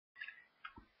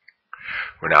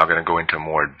We're now going to go into a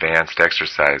more advanced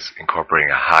exercise incorporating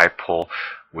a high pull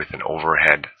with an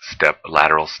overhead step,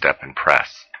 lateral step and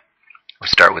press. We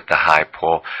start with the high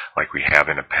pull like we have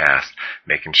in the past,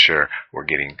 making sure we're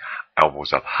getting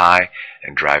elbows up high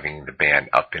and driving the band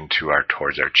up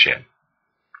towards our chin.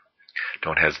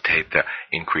 Don't hesitate to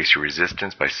increase your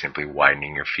resistance by simply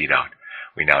widening your feet out.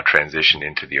 We now transition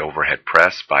into the overhead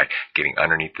press by getting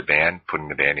underneath the band, putting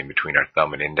the band in between our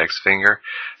thumb and index finger,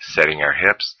 setting our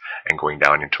hips, and going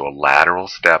down into a lateral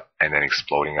step and then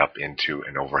exploding up into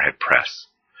an overhead press.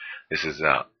 This is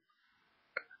a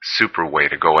super way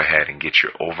to go ahead and get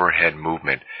your overhead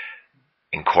movement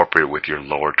incorporated with your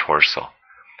lower torso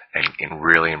and in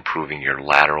really improving your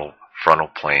lateral frontal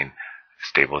plane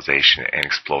stabilization and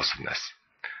explosiveness.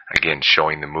 Again,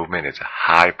 showing the movement is a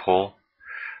high pull,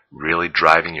 really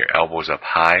driving your elbows up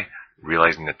high,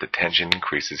 realizing that the tension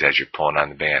increases as you're pulling on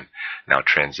the band. Now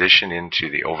transition into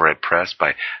the overhead press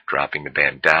by dropping the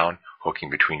band down, hooking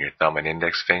between your thumb and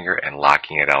index finger, and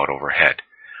locking it out overhead.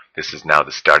 This is now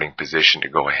the starting position to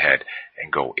go ahead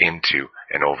and go into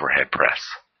an overhead press.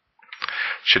 It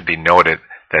should be noted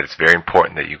that it's very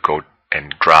important that you go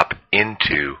and drop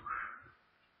into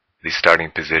the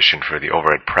starting position for the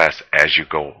overhead press as you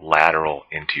go lateral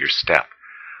into your step.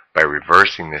 By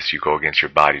reversing this, you go against your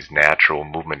body's natural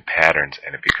movement patterns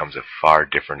and it becomes a far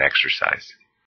different exercise.